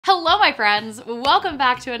Hello my friends, welcome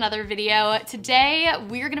back to another video. Today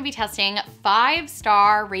we're gonna be testing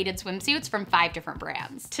 5-star rated swimsuits from 5 different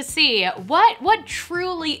brands to see what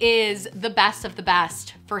truly is the best of the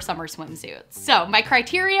best for summer swimsuits. So my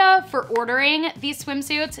criteria for ordering these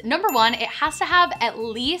swimsuits, number one, it has to have at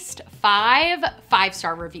least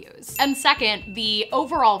 5-star reviews. And second, the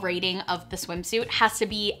overall rating of the swimsuit has to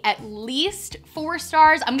be at least 4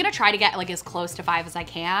 stars. I'm gonna try to get like as close to 5 as I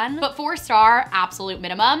can, but 4-star absolute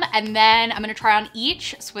minimum. And then I'm gonna try on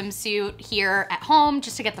each swimsuit here at home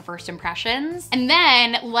just to get the first impressions. And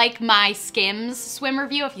then, like my Skims swim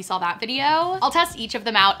review, if you saw that video, I'll test each of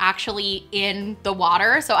them out actually in the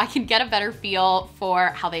water so I can get a better feel for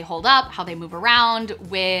how they hold up, how they move around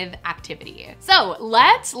with activity. So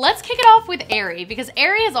let's kick it off with Aerie, because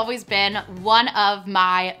Aerie has always been one of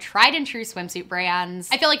my tried and true swimsuit brands.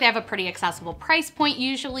 I feel like they have a pretty accessible price point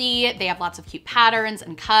usually. They have lots of cute patterns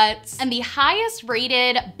and cuts. And the highest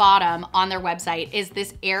rated bottom on their website is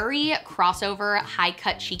this Aerie crossover high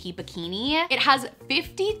cut cheeky bikini. It has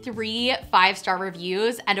 53 5-star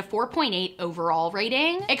reviews and a 4.8 overall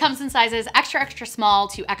rating. It comes in sizes extra small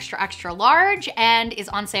to extra large and is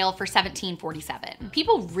on sale for $17.47.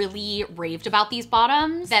 People really raved about these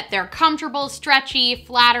bottoms, that they're comfortable, stretchy,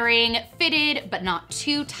 flattering, fitted, but not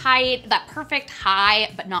too tight, that perfect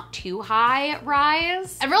high, but not too high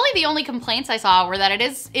rise. And really the only complaints I saw were that it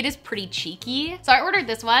is pretty cheeky. So I ordered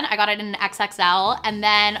this one, I got it in an XXL, and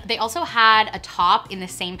then they also had a top in the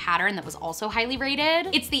same pattern that was also highly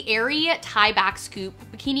rated. It's the Aerie tie back scoop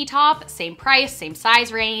bikini top, same price, same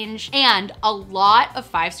size range, and a lot of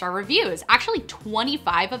 5-star reviews, actually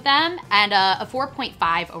 25 of them and a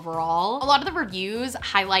 4.5 overall. A lot of the reviews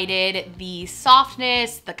highlighted the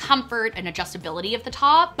softness, the comfort, and adjustability of the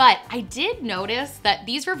top, but I did notice that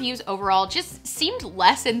these reviews overall just seemed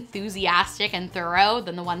less enthusiastic and thorough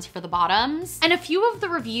than the ones for the bottoms. And a few of the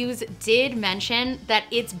reviews did mention that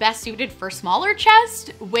it's best suited for smaller chest,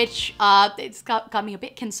 which it's got me a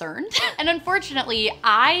bit concerned. And unfortunately,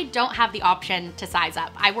 I don't have the option to size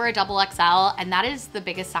up. I wear a XXL, and that is the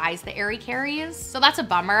biggest size that Aerie carries. So that's a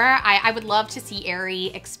bummer. I would love to see Aerie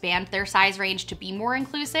expand their size range to be more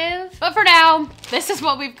inclusive. But for now, this is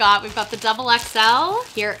what we've got. We've got the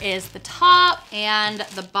XXL. Here is the top and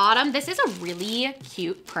the bottom. This is a really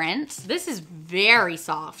cute print. This is very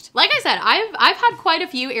soft. Like I said, I've had quite a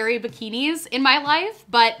few Aerie bikinis in my life,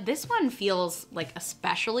 but this one feels like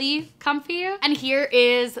especially comfy. And here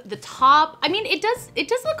is the top. I mean, it does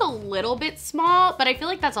look a little bit small, but I feel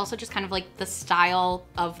like that's also just kind of like the style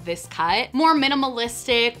of this cut. More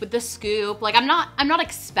minimalistic with the scoop. Like I'm not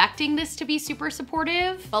expecting this to be super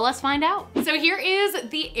supportive, but let's find out. So here is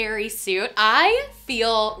the Aerie suit. I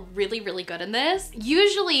feel really good in this.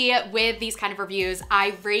 Usually with these kind of reviews,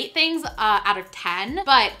 I rate things out of 10,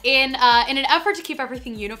 but in an effort to keep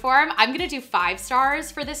everything uniform, I'm gonna do 5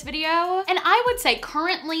 stars for this video. And I would say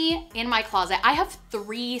currently in my closet, I have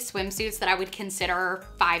 3 swimsuits that I would consider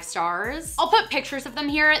 5 stars. I'll put pictures of them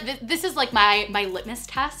here. This is like my litmus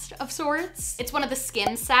test of sorts. It's one of the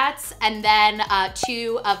Skims sets, and then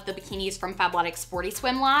 2 of the bikinis from Fabletics Sporty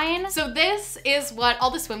Swim line. So this is what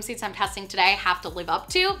all the swimsuits I'm testing today have to live up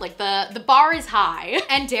to. Like the bar is high.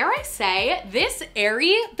 And dare I say, this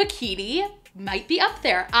Aerie bikini might be up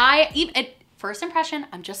there. First impression,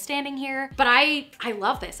 I'm just standing here, but I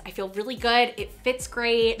love this. I feel really good. It fits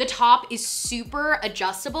great. The top is super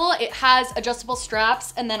adjustable. It has adjustable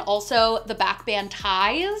straps and then also the back band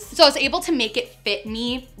ties. So I was able to make it fit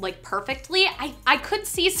me like perfectly. I could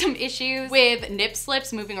see some issues with nip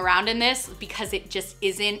slips moving around in this because it just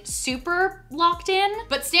isn't super locked in,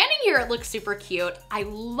 but standing here, it looks super cute. I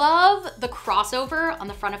love the crossover on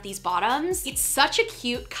the front of these bottoms. It's such a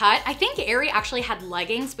cute cut. I think Aerie actually had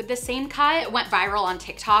leggings with the same cut. Went viral on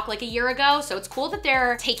TikTok like a year ago. So it's cool that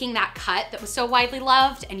they're taking that cut that was so widely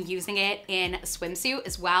loved and using it in a swimsuit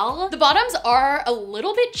as well. The bottoms are a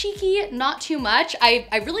little bit cheeky, not too much.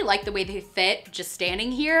 I really like the way they fit just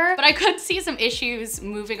standing here, but I could see some issues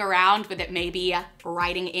moving around with it maybe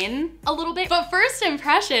riding in a little bit. But first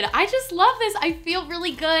impression, I just love this. I feel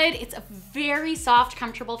really good. It's a very soft,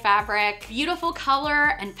 comfortable fabric, beautiful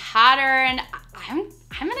color and pattern.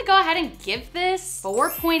 I'm gonna go ahead and give this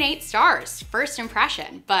 4.8 stars, first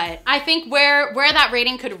impression. But I think where that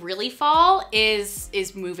rating could really fall is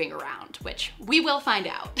moving around, which we will find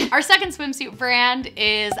out. Our second swimsuit brand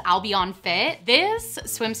is Albion Fit. This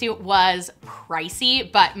swimsuit was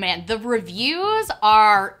pricey, but man, the reviews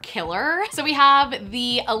are killer. So we have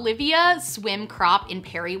the Olivia Swim Crop in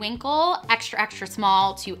Periwinkle, extra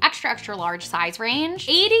small to extra large size range,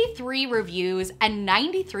 83 reviews and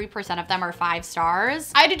 93% of them are 5 stars.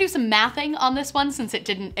 I had to do some mathing on this one since it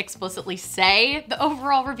didn't explicitly say the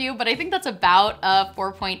overall review, but I think that's about a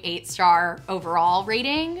 4.8 star overall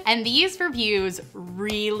rating. And these reviews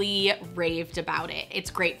really raved about it. It's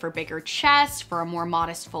great for bigger chest, for a more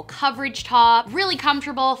modest full coverage top, really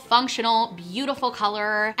comfortable, functional, beautiful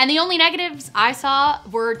color. And the only negatives I saw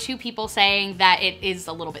were 2 people saying that it is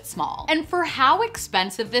a little bit small. And for how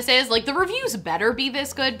expensive this is, like the reviews better be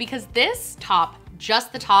this good because this top,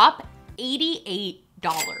 just the top, $88.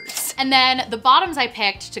 And then the bottoms I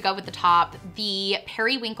picked to go with the top, the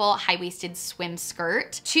periwinkle high-waisted swim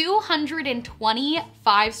skirt, 220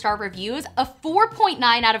 5-star reviews, a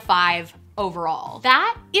 4.9 out of 5 overall.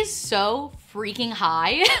 That is so freaking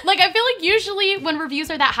high. Like I feel like usually when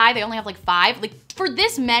reviews are that high, they only have like 5. Like for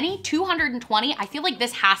this many, 220, I feel like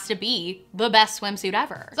this has to be the best swimsuit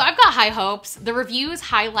ever. So I've got high hopes. The reviews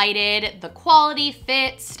highlighted the quality,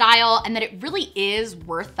 fit, style, and that it really is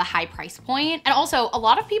worth the high price point. And also a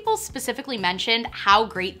lot of people specifically mentioned how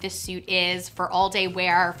great this suit is for all day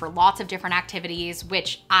wear, for lots of different activities,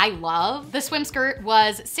 which I love. The swim skirt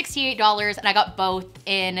was $68 and I got both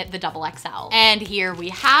in the double XL. And here we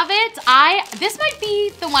have it. This might be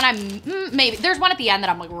the one maybe, there's one at the end that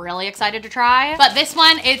I'm like really excited to try, but this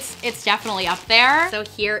one, it's definitely up there. So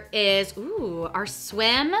here is, ooh, our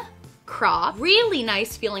swim crop. Really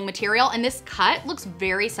nice feeling material, and this cut looks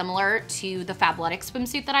very similar to the Fabletics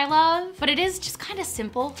swimsuit that I love, but it is just kind of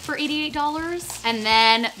simple for $88. And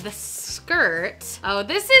then the skirt. Oh,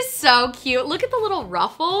 this is so cute. Look at the little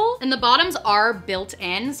ruffle, and the bottoms are built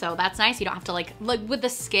in, so that's nice. You don't have to like with the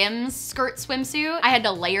Skims skirt swimsuit, I had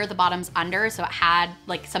to layer the bottoms under so it had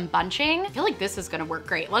like some bunching. I feel like this is gonna work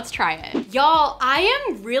great. Let's try it. Y'all, I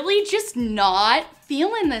am really just not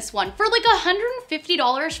feeling this one. For like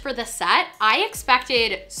 $150 for the set, I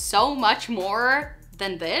expected so much more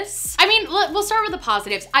than this. I mean, we'll start with the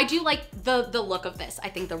positives. I do like the look of this. I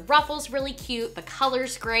think the ruffle's really cute, the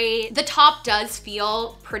color's great. The top does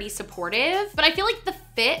feel pretty supportive, but I feel like the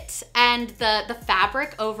fit and the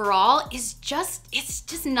fabric overall is just,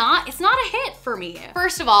 it's not a hit for me.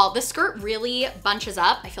 First of all, the skirt really bunches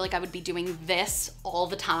up. I feel like I would be doing this all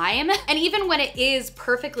the time. And even when it is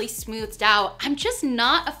perfectly smoothed out, I'm just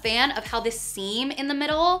not a fan of how this seam in the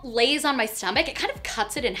middle lays on my stomach. It kind of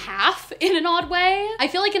cuts it in half in an odd way. I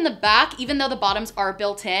feel like in the back, even though the bottoms are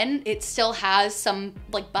built in, it still has some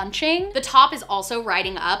like bunching. The top is also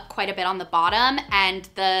riding up quite a bit on the bottom, and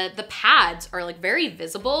the pads are like very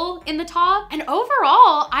visible in the top. And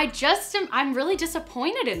overall, I'm really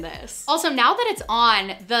disappointed in this. Also, now that it's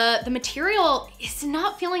on, the material is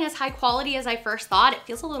not feeling as high quality as I first thought. It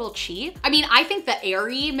feels a little cheap. I mean, I think the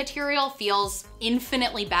airy material feels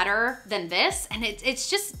infinitely better than this, and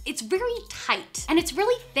it's very tight, and it's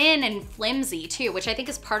really thin and flimsy too, which I think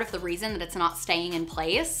is part of the reason that it's not staying in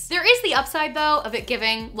place. There is the upside though of it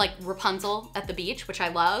giving like Rapunzel at the beach, which I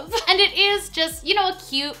love. And it is just, you know, a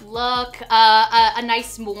cute look, a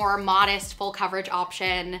nice, more modest full coverage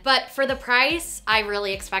option. But for the price, I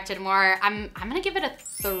really expected more. I'm gonna give it a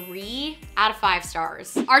 3 out of 5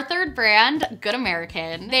 stars. Our third brand, Good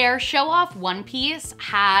American, their show off one piece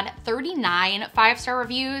had 39 5-star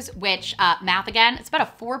reviews, which math again, it's about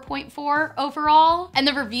a 4.4 overall. And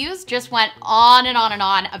the reviews just went on and on and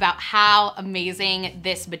on about how amazing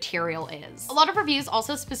this material is. A lot of reviews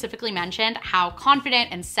also specifically mentioned how confident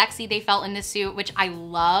and sexy they felt in this suit, which I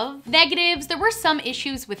love. Negatives, there were some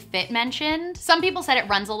issues with fit mentioned. Some people said it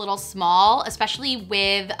runs a little small, especially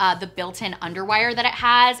with the built-in underwire that it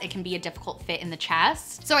has. It can be a difficult fit in the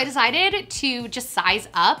chest. So I decided to just size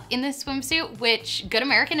up in this swimsuit, which Good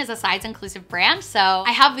American is a size inclusive brand, so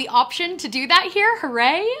I have the option to do that here,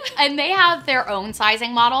 hooray. And they have their own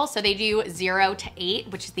sizing model, so they do 0 to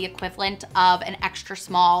 8, which is the equivalent of an extra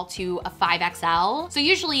small to a 5XL. So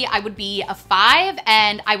usually I would be a 5,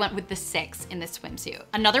 and I went with the 6 in this swimsuit.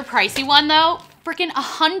 Another pricey one though, freaking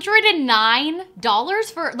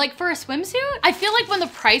 $109 for a swimsuit? I feel like when the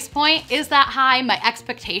price point is that high, my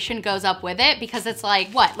expectation goes up with it, because it's like,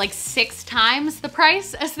 what, like 6 times the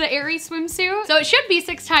price as the Aerie swimsuit? So it should be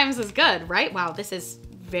 6 times as good, right? Wow, this is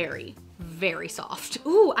very, very soft.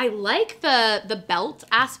 Ooh, I like the belt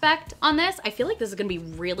aspect on this. I feel like this is gonna be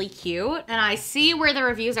really cute. And I see where the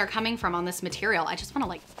reviews are coming from on this material. I just wanna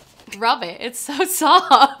like rub it, it's so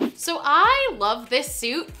soft. So I love this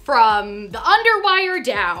suit from the underwire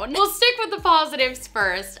down. We'll stick with the positives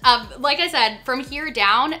first. Like I said, from here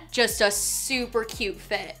down, just a super cute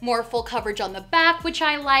fit. More full coverage on the back, which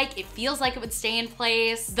I like. It feels like it would stay in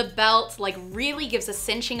place. The belt like really gives a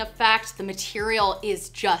cinching effect. The material is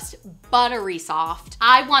just buttery soft.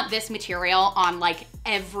 I want this material on like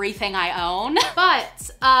everything I own.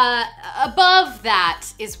 But above that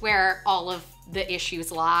is where all of the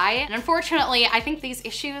issues lie. And unfortunately, I think these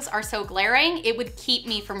issues are so glaring, it would keep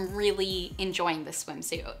me from really enjoying this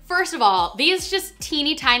swimsuit. First of all, these just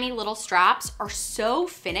teeny tiny little straps are so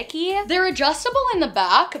finicky. They're adjustable in the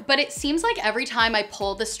back, but it seems like every time I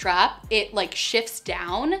pull the strap, it like shifts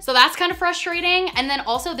down. So that's kind of frustrating. And then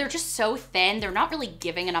also they're just so thin. They're not really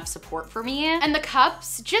giving enough support for me. And the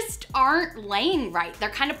cups just aren't laying right. They're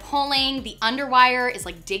kind of pulling. The underwire is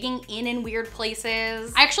like digging in weird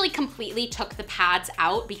places. I actually completely took the pads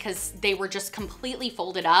out because they were just completely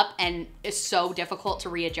folded up and it's so difficult to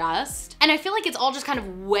readjust. And I feel like it's all just kind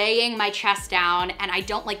of weighing my chest down, and I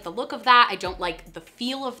don't like the look of that. I don't like the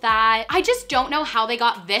feel of that. I just don't know how they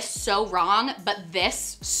got this so wrong, but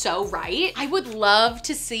this so right. I would love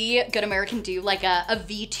to see Good American do like a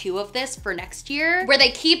V2 of this for next year, where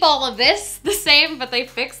they keep all of this the same, but they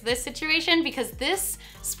fix this situation, because this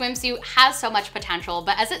swimsuit has so much potential.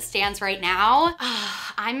 But as it stands right now,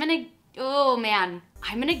 I'm gonna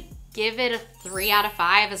give it a 3 out of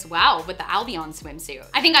 5 as well with the Albion swimsuit.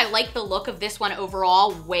 I think I like the look of this one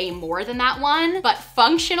overall way more than that one, but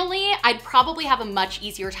functionally, I'd probably have a much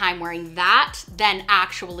easier time wearing that than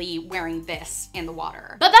actually wearing this in the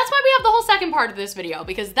water. But that's why we have the whole second part of this video,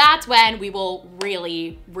 because that's when we will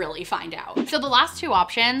really find out. So the last two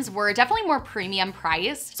options were definitely more premium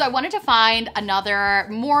priced. So I wanted to find another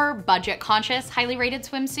more budget conscious, highly rated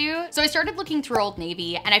swimsuit. So I started looking through Old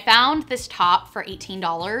Navy and I found this top for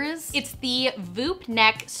 $18. It's the Voop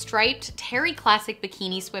neck striped Terry Classic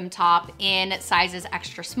bikini swim top in sizes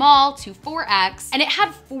extra small to 4X, and it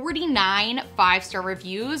had 49 5-star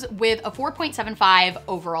reviews with a 4.75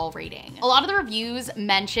 overall rating. A lot of the reviews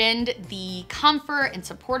mentioned the comfort and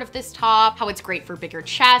support of this top, how it's great for bigger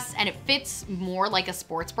chests, and it fits more like a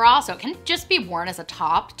sports bra, so it can just be worn as a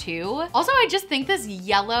top too. Also, I just think this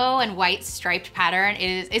yellow and white striped pattern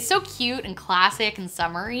is so cute and classic and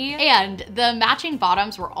summery, and the matching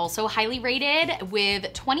bottoms were also highly rated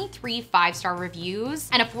with 23 5-star reviews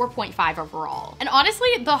and a 4.5 overall. And honestly,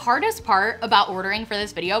 the hardest part about ordering for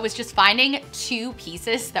this video was just finding two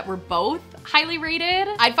pieces that were both highly rated.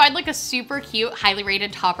 I'd find like a super cute highly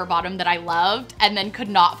rated top or bottom that I loved and then could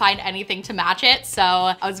not find anything to match it. So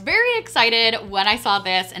I was very excited when I saw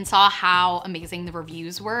this and saw how amazing the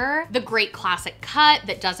reviews were. The great classic cut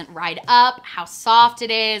that doesn't ride up, how soft it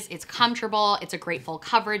is, it's comfortable, it's a great full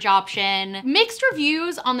coverage option. Mixed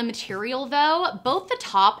reviews on the material though. Both the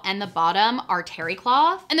top and the bottom are terry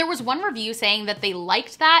cloth. And there was one review saying that they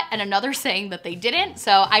liked that and another saying that they didn't.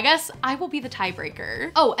 So I guess I will be the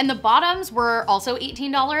tiebreaker. Oh, and the bottoms were also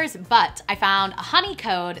 $18, but I found a honey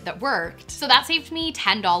code that worked. So that saved me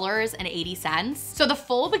 $10.80. So the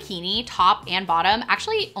full bikini, top and bottom,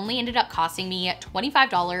 actually only ended up costing me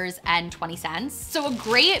 $25.20. So a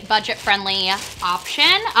great budget-friendly option.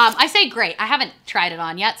 I say great, I haven't tried it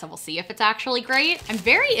on yet, so we'll see if it's actually great. I'm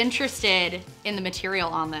very interested in the material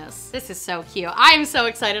on this. This is so cute. I am so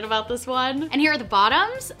excited about this one. And here are the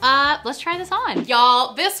bottoms. Let's try this on.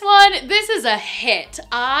 Y'all, this is a hit.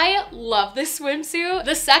 I love this swimsuit.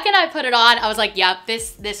 The second I put it on, I was like, yep,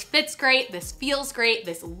 this fits great, this feels great,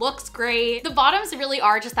 this looks great. The bottoms really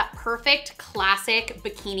are just that perfect classic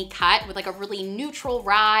bikini cut with like a really neutral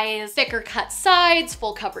rise, thicker cut sides,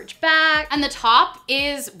 full coverage back. And the top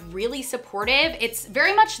is really supportive. It's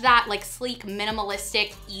very much that like sleek,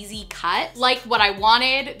 minimalistic, easy cut, like what I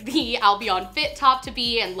wanted the Albion Fit top to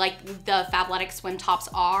be and like the Fabletics swim tops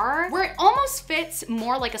are, where it almost fits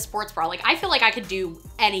more like a sports bra. Like I feel like I could do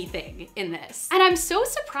anything in this. And I'm so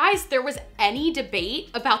surprised there was any debate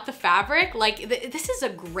about the fabric. Like this is a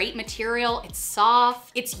great material. It's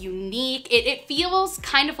soft, it's unique. It feels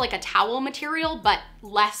kind of like a towel material, but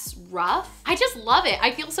less rough. I just love it. I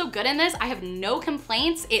feel so good in this. I have no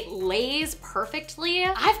complaints. It lays perfectly.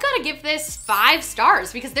 I've got to give this 5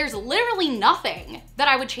 stars because there's literally nothing that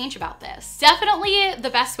I would change about this. Definitely the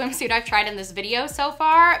best swimsuit I've tried in this video so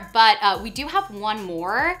far, but we do have one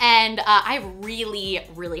more and I have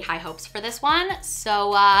really high hopes for this one. So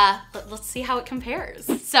let's see how it compares.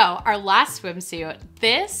 So our last swimsuit,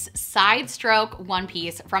 this side stroke one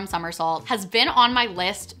piece from Somersault has been on my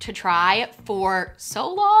list to try for so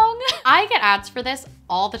long. I get ads for this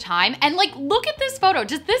all the time. And like, look at this photo.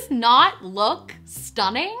 Does this not look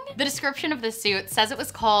stunning? The description of this suit says it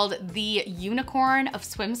was called the unicorn of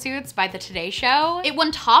swimsuits by the Today Show. It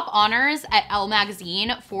won top honors at Elle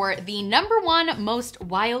magazine for the #1 most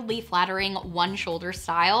wildly flattering one shoulder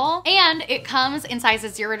style. And it comes in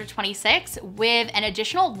sizes 0 to 26 with an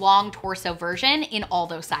additional long torso version in all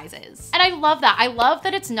those sizes. And I love that. I love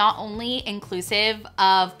that it's not only inclusive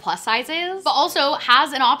of plus sizes, but also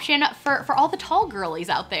has an option for all the tall girlies. girlies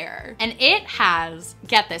out there. And it has,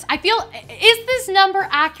 get this, I feel, is this number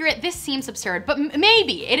accurate? This seems absurd, but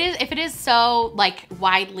maybe it is. If it is so like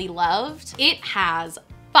widely loved, it has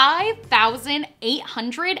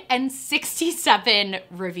 5,867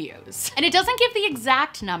 reviews. And it doesn't give the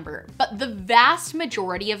exact number, but the vast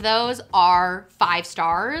majority of those are 5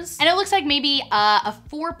 stars. And it looks like maybe a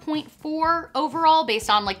 4.4 overall based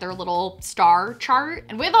on like their little star chart.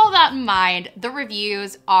 And with all that in mind, the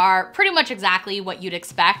reviews are pretty much exactly what you'd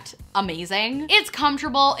expect. Amazing. It's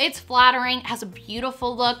comfortable, it's flattering, it has a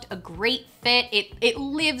beautiful look, a great fit. It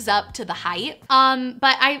lives up to the hype.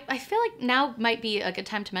 But I feel like now might be a good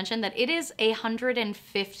time to mention that it is a $115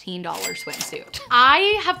 swimsuit.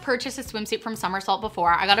 I have purchased a swimsuit from Somersault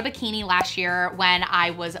before. I got a bikini last year when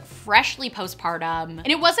I was freshly postpartum, and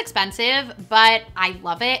it was expensive, but I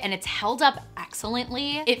love it and it's held up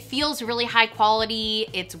excellently. It feels really high quality,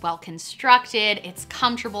 it's well constructed, it's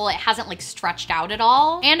comfortable, it hasn't like stretched out at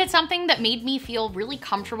all. And it's something that made me feel really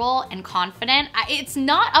comfortable and confident. It's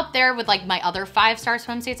not up there with like my other 5-star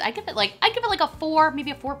swimsuits. I give it like a 4,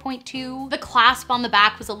 maybe a 4.2. The clasp on the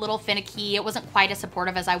back was a little finicky. It wasn't quite as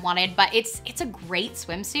supportive as I wanted, but it's a great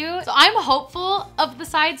swimsuit. So I'm hopeful of the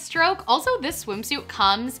side stroke. Also, this swimsuit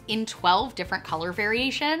comes in 12 different color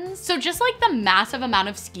variations. So just like the massive amount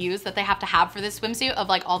of SKUs that they have to have for this swimsuit of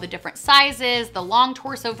like all the different sizes, the long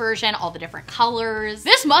torso version, all the different colors,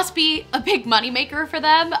 this must be a big moneymaker for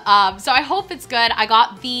them. So I hope it's good. I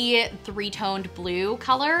got the 3-toned blue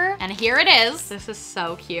color and here it is. This is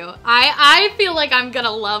so cute. I feel like I'm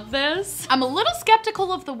gonna love this. I'm a little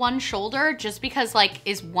skeptical of the one shoulder just because like,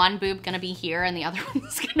 is one boob gonna be here and the other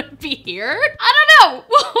one's gonna be here? I don't know,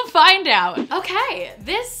 we'll find out. Okay,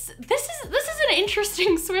 this is an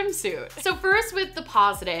interesting swimsuit. So first with the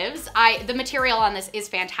positives, the material on this is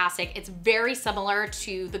fantastic. It's very similar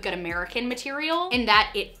to the Good American material in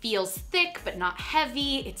that it feels thick but not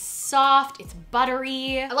heavy. It's soft, it's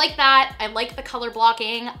buttery. I like that. I like the color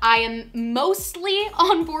blocking. I am mostly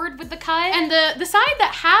on board with the cut. And the side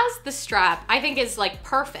that has the strap, I think is like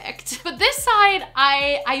perfect. But this side,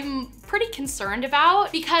 I'm pretty concerned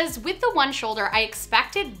about because with the one shoulder, I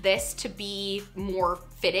expected this to be more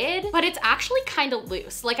fitted, but it's actually kind of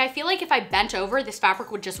loose. Like I feel like if I bent over, this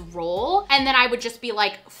fabric would just roll and then I would just be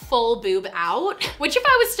like full boob out, which if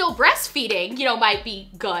I was still breastfeeding, you know, might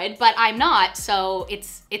be good, but I'm not, so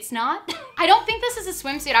it's not. I don't think this is a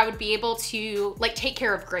swimsuit I would be able to like take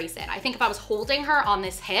care of Grace in. I think if I was holding her on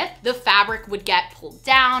this hip, the fabric would get pulled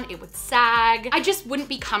down, it would sag. I just wouldn't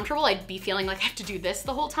be comfortable. I'd be feeling like I have to do this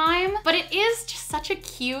the whole time, but it is just such a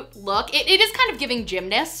cute look. It is kind of giving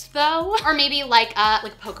gymnast though, or maybe like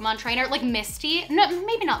Pokemon trainer, like Misty. No,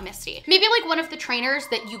 maybe not Misty. Maybe like one of the trainers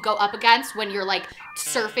that you go up against when you're like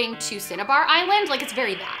surfing to Cinnabar Island. Like it's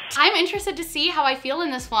very that. I'm interested to see how I feel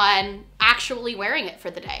in this one actually wearing it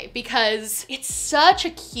for the day because it's such a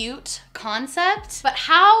cute concept, but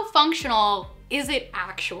how functional is it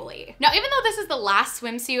actually? Now, even though this is the last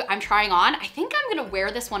swimsuit I'm trying on, I think I'm gonna wear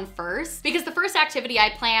this one first because the first activity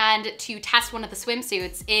I planned to test one of the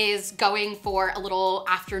swimsuits is going for a little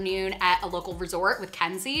afternoon at a local resort with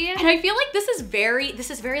Kenzie. And I feel like this is very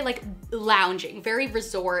like lounging, very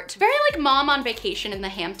resort, very like mom on vacation in the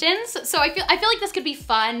Hamptons. So I feel like this could be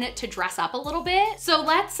fun to dress up a little bit. So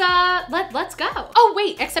let's go. Oh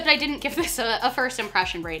wait, except I didn't give this a first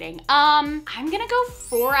impression rating. I'm gonna go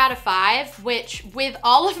 4 out of 5, which with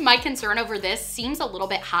all of my concern over this seems a little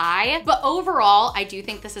bit high, but overall, I do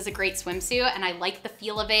think this is a great swimsuit and I like the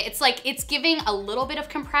feel of it. It's like, it's giving a little bit of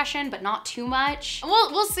compression, but not too much.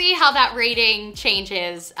 We'll see how that rating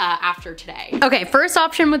changes after today. Okay, first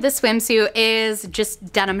option with this swimsuit is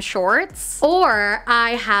just denim shorts, or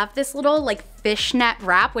I have this little like fishnet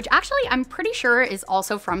wrap, which actually I'm pretty sure is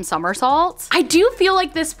also from Somersault. I do feel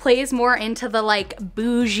like this plays more into the like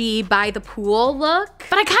bougie by the pool look,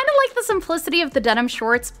 but I kind of like the simplicity of the denim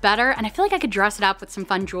shorts better, and I feel like I could dress it up with some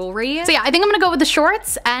fun jewelry. So yeah, I think I'm gonna go with the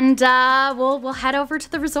shorts, and we'll head over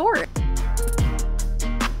to the resort.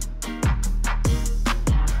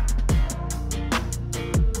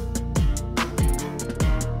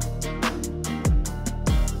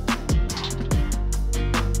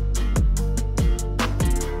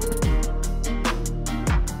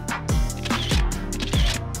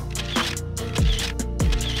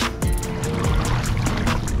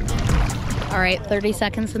 All right, 30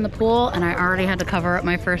 seconds in the pool, and I already had to cover up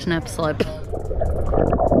my first nip slip. It's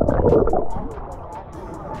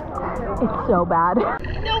so bad.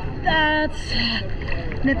 Nope, that's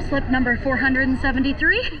Nip slip number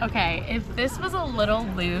 473. Okay, if this was a little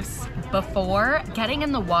loose before, getting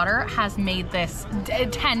in the water has made this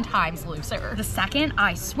 10 times looser. The second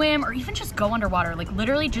I swim or even just go underwater, like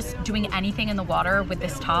literally just doing anything in the water with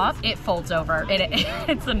this top, it folds over.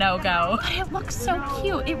 It's a no-go. But it looks so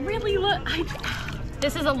cute. It really looks,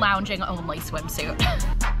 this is a lounging only swimsuit.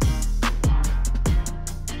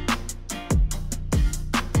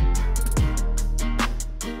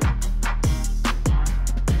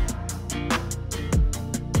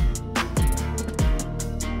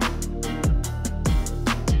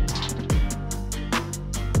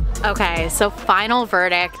 Okay, so final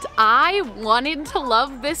verdict. I wanted to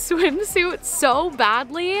love this swimsuit so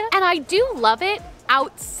badly, and I do love it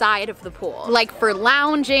outside of the pool. Like for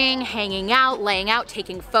lounging, hanging out, laying out,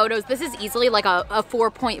 taking photos. This is easily like a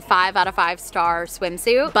 4.5 out of 5 star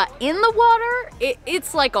swimsuit, but in the water,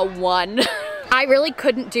 it's like a 1. I really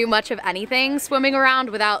couldn't do much of anything swimming around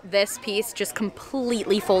without this piece just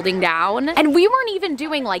completely folding down. And we weren't even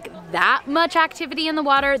doing like that much activity in the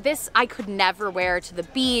water. This I could never wear to the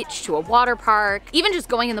beach, to a water park, even just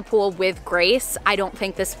going in the pool with Grace. I don't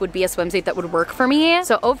think this would be a swimsuit that would work for me.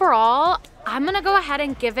 So overall, I'm gonna go ahead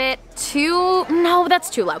and give it no, that's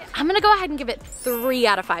too low. I'm gonna go ahead and give it 3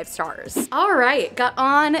 out of 5 stars. All right, got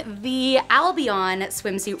on the Albion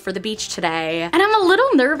swimsuit for the beach today. And I'm a little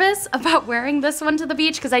nervous about wearing this one to the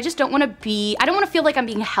beach because I just don't wanna feel like I'm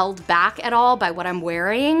being held back at all by what I'm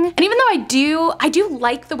wearing. And even though I do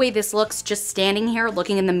like the way this looks just standing here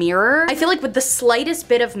looking in the mirror, I feel like with the slightest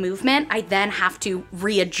bit of movement, I then have to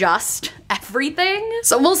readjust everything.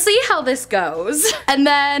 So we'll see how this goes. And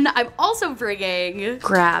then I'm also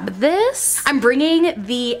grab this. I'm bringing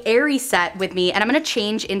the Airy set with me, and I'm gonna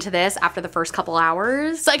change into this after the first couple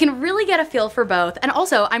hours so I can really get a feel for both. And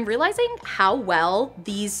also, I'm realizing how well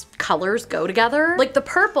these colors go together. Like the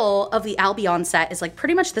purple of the Albion set is like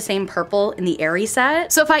pretty much the same purple in the Airy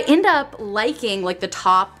set. So if I end up liking like the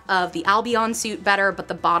top of the Albion suit better, but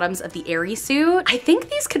the bottoms of the Airy suit, I think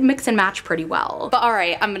these could mix and match pretty well. But all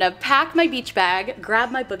right, I'm gonna pack my beach bag,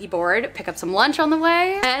 grab my boogie board, pick up some lunch on the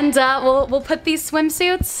way, and we'll put these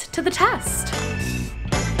swimsuits to the test.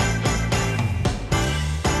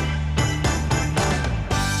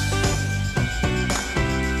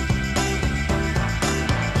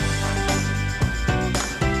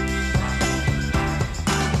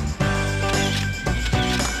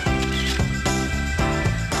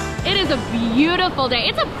 It is a beautiful day.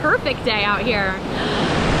 It's a perfect day out here.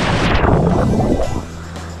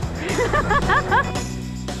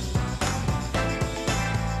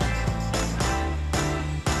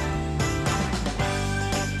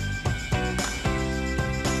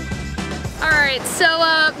 Alright, so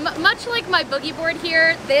much like my boogie board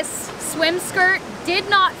here, this swim skirt did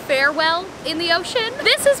not fare well in the ocean.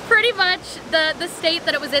 This is pretty much the state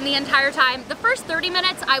that it was in the entire time. The first 30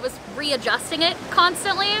 minutes I was readjusting it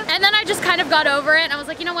constantly, and then I just kind of got over it and I was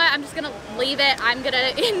like, you know what, I'm just gonna leave it. I'm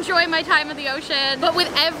gonna enjoy my time in the ocean. But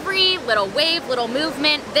with every little wave, little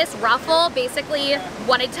movement, this ruffle basically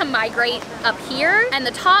wanted to migrate up here, and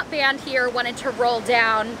the top band here wanted to roll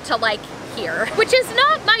down to like here, which is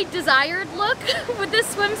not my desired look with this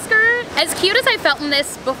swim skirt. As cute as I felt in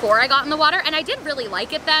this before I got in the water, and I did really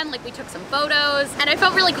like it then, like we took some photos and I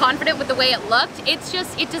felt really confident with the way it looked, it's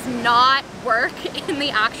just, it does not work in the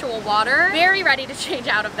actual water. Very ready to change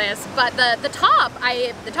out of this, but the top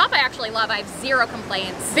I actually love. I have 0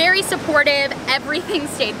 complaints. Very supportive, everything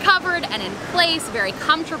stayed covered and in place, very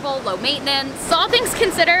comfortable, low maintenance. So all things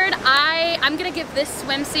considered, I'm gonna give this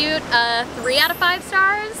swimsuit a 3 out of 5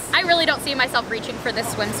 stars. I really don't see myself reaching for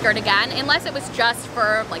this swim skirt again, unless it was just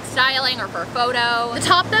for like styling or for a photo. The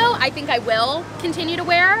top though, I think I will continue to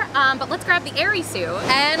wear, but let's grab the Airy suit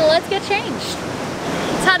and let's get changed.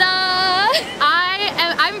 Ta-da!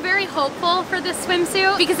 I'm very hopeful for this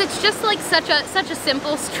swimsuit because it's just like such a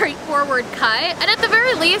simple, straightforward cut. And at the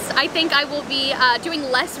very least, I think I will be doing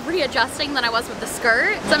less readjusting than I was with the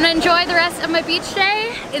skirt. So I'm gonna enjoy the rest of my beach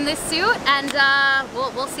day in this suit, and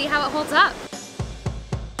we'll see how it holds up.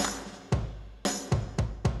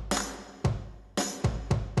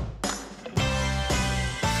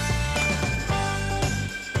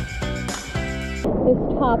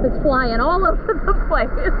 This top is flying all over the place.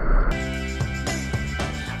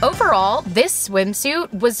 Overall, this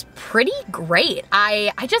swimsuit was pretty great.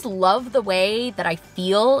 I just love the way that I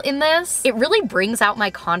feel in this. It really brings out my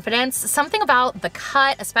confidence. Something about the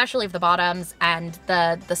cut, especially of the bottoms, and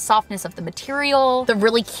the softness of the material, the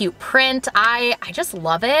really cute print. I just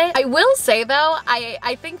love it. I will say though,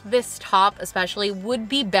 I think this top especially would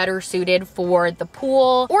be better suited for the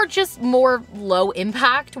pool or just more low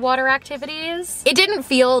impact water activities. It didn't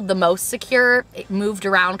feel the most secure. It moved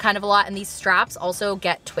around kind of a lot, and these straps also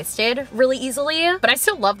get twisted really easily, but I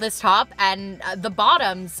still love this top, and the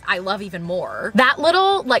bottoms I love even more. That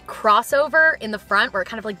little like crossover in the front where it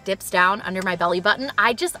kind of like dips down under my belly button,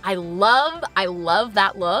 I love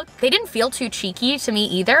that look. They didn't feel too cheeky to me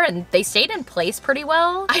either, and they stayed in place pretty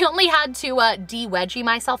well. I only had to de-wedgie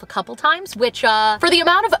myself a couple times, which for the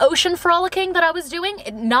amount of ocean frolicking that I was doing,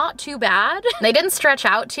 not too bad. They didn't stretch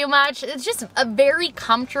out too much. It's just a very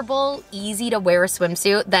comfortable, easy to wear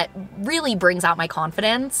swimsuit that really brings out my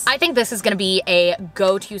confidence. I think this is gonna be a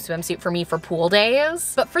go-to swimsuit for me for pool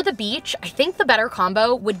days. But for the beach, I think the better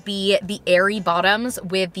combo would be the airy bottoms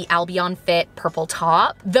with the Albion Fit purple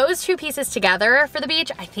top. Those two pieces together for the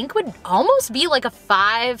beach, I think would almost be like a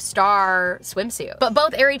 5-star swimsuit. But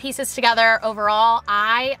both airy pieces together, overall,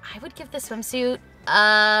 I would give this swimsuit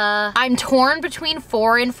I'm torn between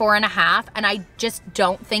 4 and 4.5, and I just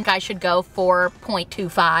don't think I should go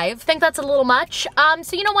 4.25. I think that's a little much.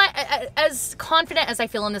 So you know what? As confident as I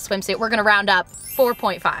feel in this swimsuit, we're gonna round up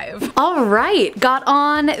 4.5. All right, got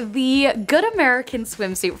on the Good American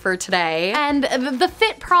swimsuit for today, and the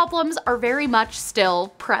fit problems are very much still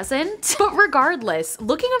present. But regardless,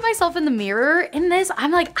 looking at myself in the mirror in this,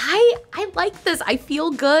 I'm like, I like this. I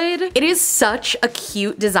feel good. It is such a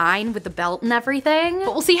cute design with the belt and everything.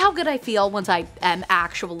 But we'll see how good I feel once I am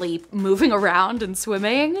actually moving around and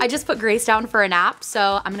swimming. I just put Grace down for a nap,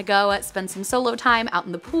 so I'm gonna go spend some solo time out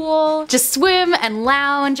in the pool, just swim and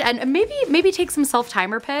lounge, and maybe take some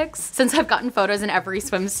self-timer pics, since I've gotten photos in every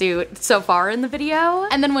swimsuit so far in the video.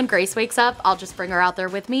 And then when Grace wakes up, I'll just bring her out there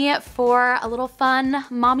with me for a little fun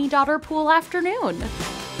mommy-daughter pool afternoon.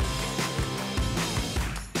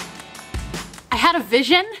 I had a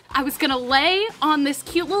vision. I was gonna lay on this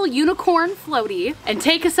cute little unicorn floaty and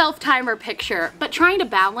take a self-timer picture, but trying to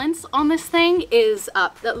balance on this thing is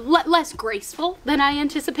less graceful than I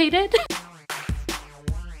anticipated.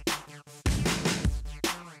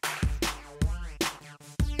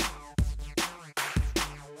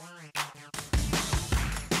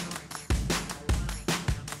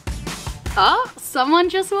 Oh, someone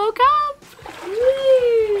just woke up. Woo.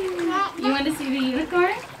 You want to see the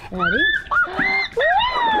unicorn? Ready?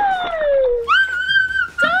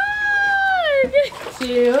 Dog!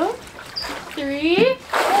 2, 3.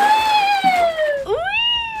 Woo!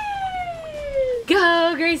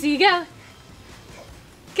 Go, Gracie, go.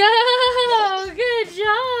 Go! Good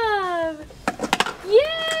job!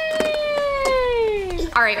 Yay!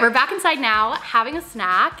 All right, we're back inside now, having a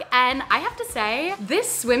snack, and I have to say,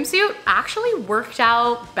 this swimsuit actually worked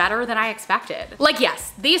out better than I expected. Like,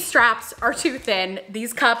 yes, these straps are too thin.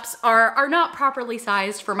 These cups are not properly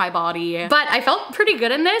sized for my body, but I felt pretty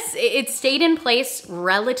good in this. It stayed in place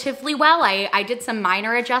relatively well. I did some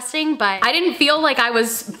minor adjusting, but I didn't feel like I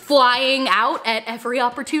was flying out at every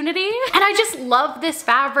opportunity. And I just love this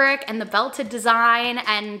fabric and the belted design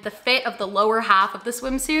and the fit of the lower half of the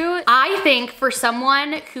swimsuit. I think for someone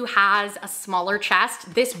who has a smaller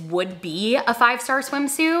chest, this would be a 5-star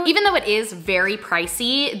swimsuit. Even though it is very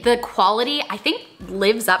pricey, the quality, I think,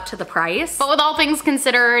 lives up to the price. But with all things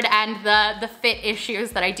considered and the fit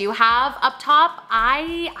issues that I do have up top,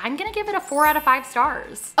 I'm gonna give it a 4 out of 5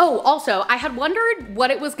 stars. Oh, also, I had wondered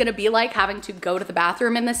what it was gonna be like having to go to the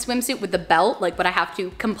bathroom in this swimsuit with the belt. Like, would I have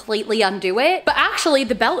to completely undo it? But actually,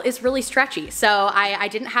 the belt is really stretchy, so I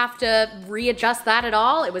didn't have to readjust that at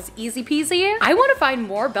all. It was easy peasy. I wanna find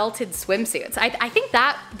more belted swimsuits. I think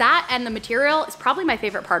that and the material is probably my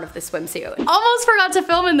favorite part of this swimsuit. Almost forgot to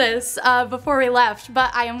film in this before we left,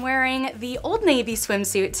 but I am wearing the Old Navy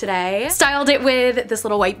swimsuit today. Styled it with this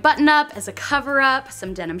little white button up as a cover up,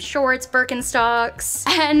 some denim shorts, Birkenstocks,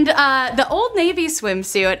 and the Old Navy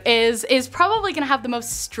swimsuit is probably gonna have the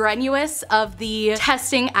most strenuous of the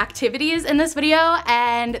testing activities in this video,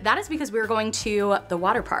 and that is because we're going to the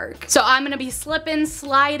water park. So I'm gonna be slipping,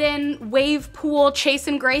 sliding, wave pool,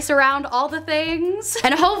 chasing Grace around, all the things.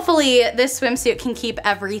 And hopefully this swimsuit can keep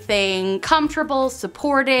everything comfortable,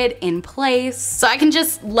 supported, in place, so I can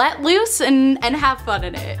just let loose and have fun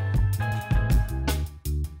in it.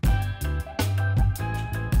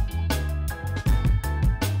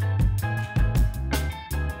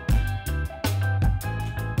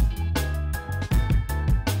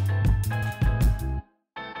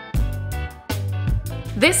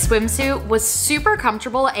 This swimsuit was super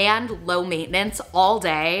comfortable and low maintenance all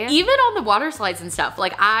day. Even on the water slides and stuff,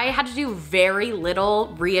 like I had to do very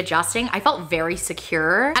little readjusting. I felt very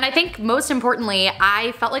secure. And I think most importantly,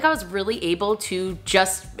 I felt like I was really able to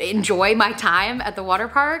just enjoy my time at the water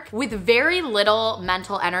park with very little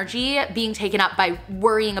mental energy being taken up by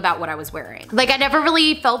worrying about what I was wearing. Like I never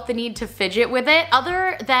really felt the need to fidget with it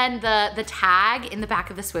other than the tag in the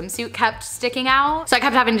back of the swimsuit kept sticking out. So I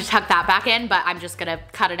kept having to tuck that back in, but I'm just gonna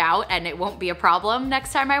cut it out and it won't be a problem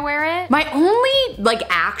next time I wear it. My only like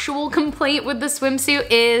actual complaint with the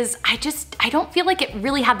swimsuit is I don't feel like it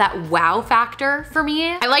really had that wow factor for me.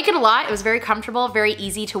 I like it a lot. It was very comfortable, very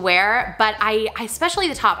easy to wear, but I especially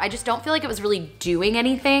the top, I just don't feel like it was really doing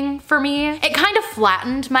anything for me. It kind of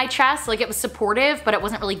flattened my chest, like it was supportive, but it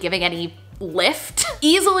wasn't really giving any lift.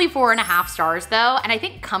 Easily 4.5 stars though, and I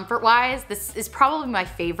think comfort-wise, this is probably my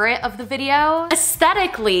favorite of the video.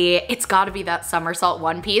 Aesthetically, it's gotta be that somersault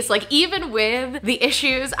one piece. Like even with the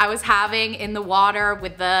issues I was having in the water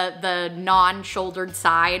with the non-shouldered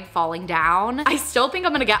side falling down, I still think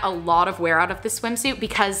I'm gonna get a lot of wear out of this swimsuit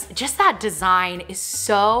because just that design is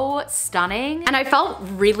so stunning and I felt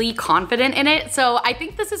really confident in it. So I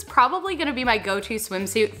think this is probably gonna be my go-to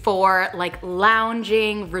swimsuit for like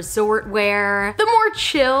lounging, resort wear, the more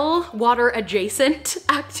chill water adjacent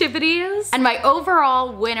activities. And my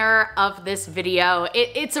overall winner of this video,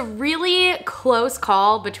 it's a really close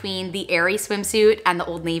call between the Aerie swimsuit and the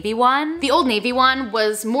Old Navy one. The Old Navy one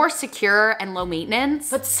was more secure and low maintenance,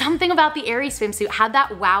 but something about the Aerie swimsuit had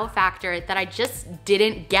that wow factor that I just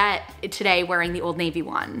didn't get today wearing the Old Navy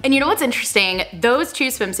one. And you know what's interesting? Those two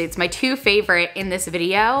swimsuits, my two favorite in this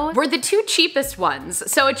video, were the two cheapest ones.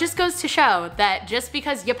 So it just goes to show that just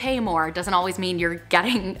because you pay more doesn't always mean you're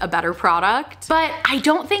getting a better product. But I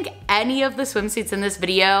don't think any of the swimsuits in this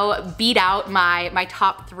video beat out my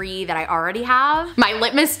top 3 that I already have. My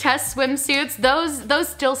litmus test swimsuits, those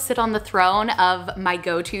still sit on the throne of my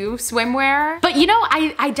go-to swimwear. But you know,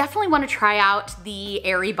 I definitely want to try out the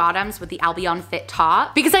Aerie bottoms with the Albion Fit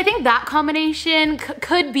top because I think that combination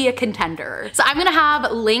could be a contender. So I'm gonna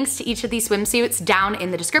have links to each of these swimsuits down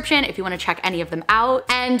in the description if you want to check any of them out.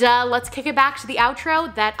 And let's kick it back to the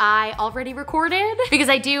outro that I already recorded because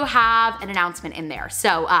I do have an announcement in there.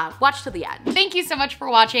 So watch till the end. Thank you so much for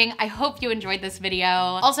watching. I hope you enjoyed this video.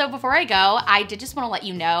 Also, before I go, I did just want to let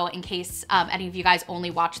you know in case any of you guys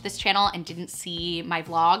only watched this channel and didn't see my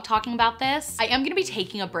vlog talking about this, I am gonna be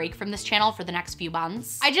taking a break from this channel for the next few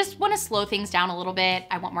months. I just want to slow things down a little bit.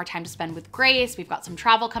 I want more time to spend with Grace. We've got some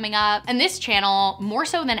travel coming up. And this channel, more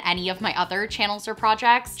so than any of my other channels or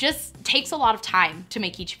projects, just takes a lot of time to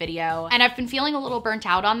make each video. And I've been feeling a little burnt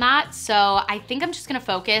out on that. So I think I'm just gonna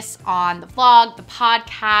focus on the vlog, the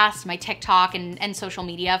podcast, my TikTok, and social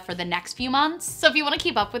media for the next few months. So if you wanna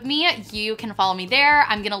keep up with me, you can follow me there.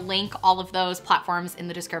 I'm gonna link all of those platforms in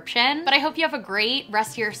the description. But I hope you have a great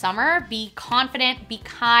rest of your summer. Be confident, be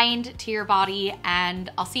kind to your body,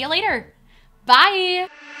 and I'll see you later. Bye.